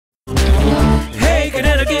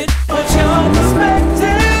Connecticut, what's your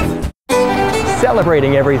perspective?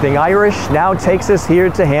 Celebrating everything Irish now takes us here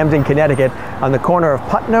to Hamden, Connecticut, on the corner of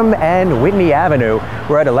Putnam and Whitney Avenue.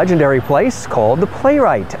 We're at a legendary place called the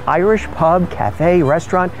Playwright, Irish pub, cafe,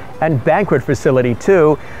 restaurant, and banquet facility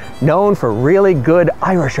too, known for really good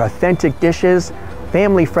Irish authentic dishes,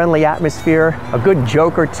 family-friendly atmosphere, a good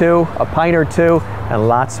joke or two, a pint or two, and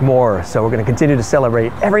lots more. So we're going to continue to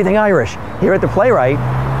celebrate everything Irish here at the Playwright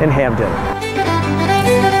in Hamden.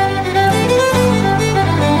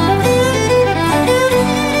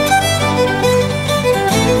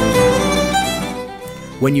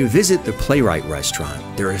 When you visit the Playwright restaurant,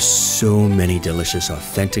 there are so many delicious,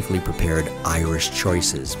 authentically prepared Irish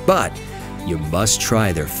choices, but you must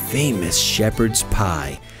try their famous shepherd's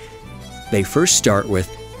pie. They first start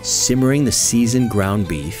with simmering the seasoned ground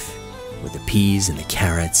beef with the peas and the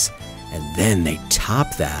carrots, and then they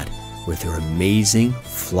top that with their amazing,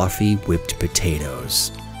 fluffy whipped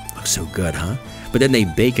potatoes. Looks so good, huh? But then they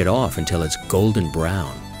bake it off until it's golden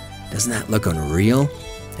brown. Doesn't that look unreal?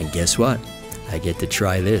 And guess what? I get to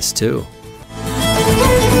try this too.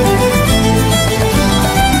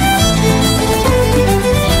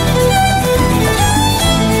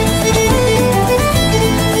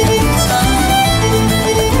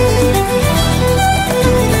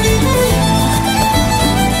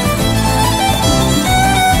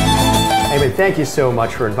 Eamon, thank you so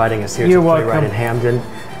much for inviting us here to Playwright in Hamden.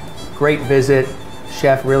 Great visit.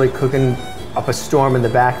 Chef really cooking up a storm in the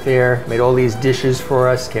back there, made all these dishes for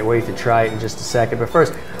us. Can't wait to try it in just a second. But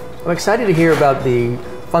first, I'm excited to hear about the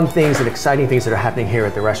fun things and exciting things that are happening here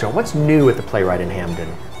at the restaurant. What's new at the Playwright in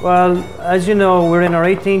Hamden? Well, as you know, we're in our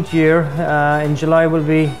 18th year. In July we'll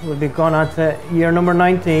be going on to year number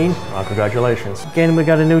 19. Well, congratulations. Again, we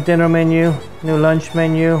got a new dinner menu, new lunch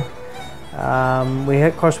menu.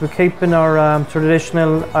 Of course, we're keeping our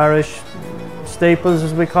traditional Irish staples,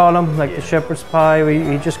 as we call them, like the shepherd's pie.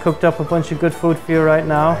 We just cooked up a bunch of good food for you right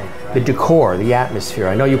now. The decor, the atmosphere.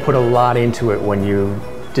 I know you put a lot into it when you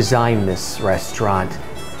designed this restaurant.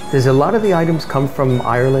 Does a lot of the items come from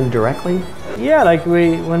Ireland directly? Yeah, like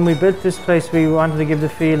when we built this place, we wanted to give the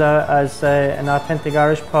feel as an authentic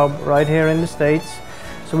Irish pub right here in the States.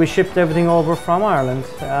 So we shipped everything over from Ireland.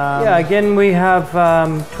 Yeah, again, we have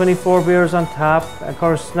 24 beers on tap. Of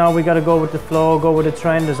course, now we got to go with the flow, go with the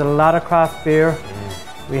trend. There's a lot of craft beer.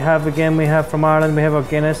 We have from Ireland, we have our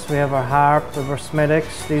Guinness, we have our Harp, we have our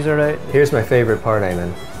Smithwick's. These are the... Here's my favorite part,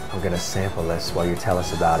 Eamon. I'm going to sample this while you tell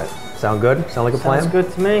us about it. Sound good? Sound like a plan? Sounds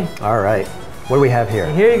good to me. All right. What do we have here?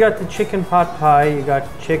 Here you got the chicken pot pie. You got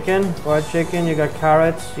chicken, boiled chicken, you got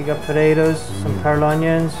carrots, you got potatoes, some pearl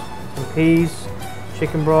onions, some peas,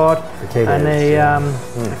 chicken broth, and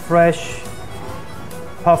a fresh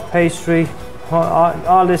puff pastry.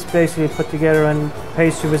 All this basically put together, and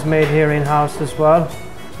pastry was made here in-house as well.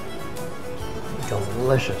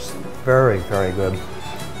 Delicious. Very, very good.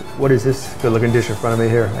 What is this good-looking dish in front of me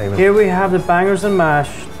here, Eamon? Here we have the bangers and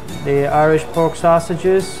mash, the Irish pork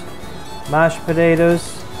sausages, mashed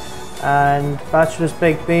potatoes, and bachelor's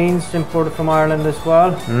baked beans imported from Ireland as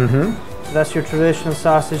well. That's your traditional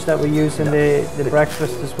sausage that we use in the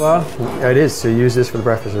breakfast as well. It is, so you use this for the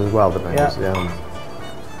breakfast as well, the bangers. Yeah.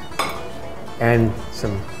 And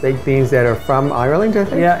some baked beans that are from Ireland, I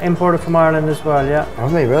think? Yeah, imported from Ireland as well, yeah. Are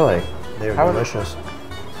they really? They're delicious.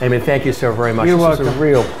 Eamon, thank you so very much. You're welcome. This was a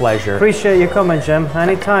real pleasure. Appreciate you coming, Jim.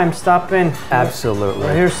 Anytime, stop in. Absolutely.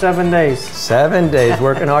 We're here 7 days. 7 days,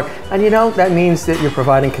 working hard. And you know, that means that you're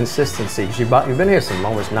providing consistency. You've been here some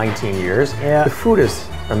almost 19 years. Yeah. The food is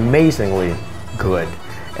amazingly good.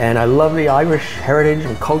 And I love the Irish heritage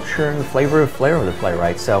and culture and the flavor of flair of the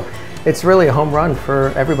Playwright. So it's really a home run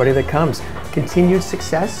for everybody that comes. Continued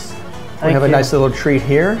success. We have a nice little treat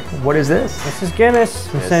here. What is this? This is Guinness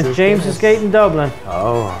from St. James's Gate in Dublin.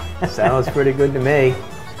 Oh, sounds pretty good to me.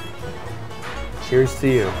 Cheers to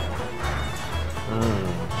you.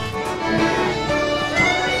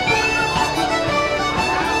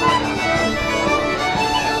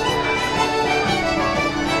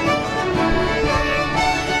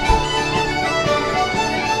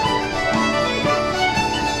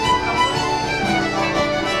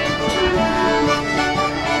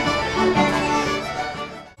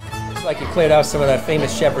 Like you cleared out some of that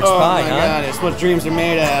famous shepherd's pie, huh? Oh my God, it's what dreams are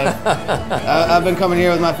made out of. I've been coming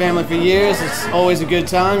here with my family for years. It's always a good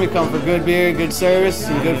time. We come for good beer, good service,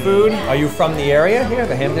 and good food. Are you from the area here,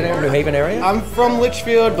 the Hamden area, New Haven area? I'm from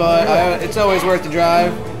Litchfield, but it's always worth the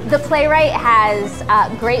drive. The Playwright has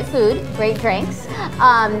great food, great drinks,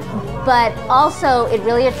 but also it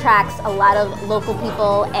really attracts a lot of local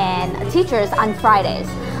people and teachers on Fridays.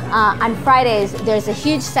 On Fridays, there's a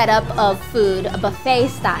huge setup of food, a buffet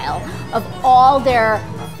style, of all their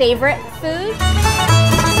favorite food.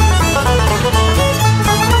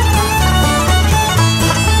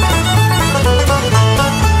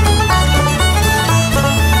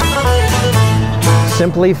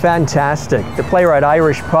 Simply fantastic. The Playwright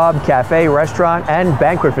Irish Pub, Cafe, Restaurant, and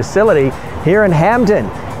Banquet Facility here in Hamden.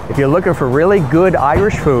 If you're looking for really good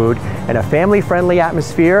Irish food and a family-friendly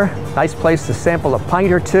atmosphere, nice place to sample a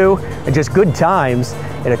pint or two, and just good times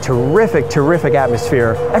in a terrific, terrific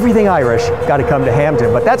atmosphere, everything Irish, got to come to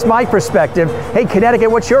Hamden. But that's my perspective. Hey,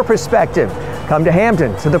 Connecticut, what's your perspective? Come to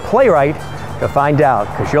Hamden, to the Playwright, to find out,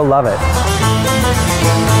 because you'll love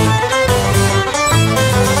it.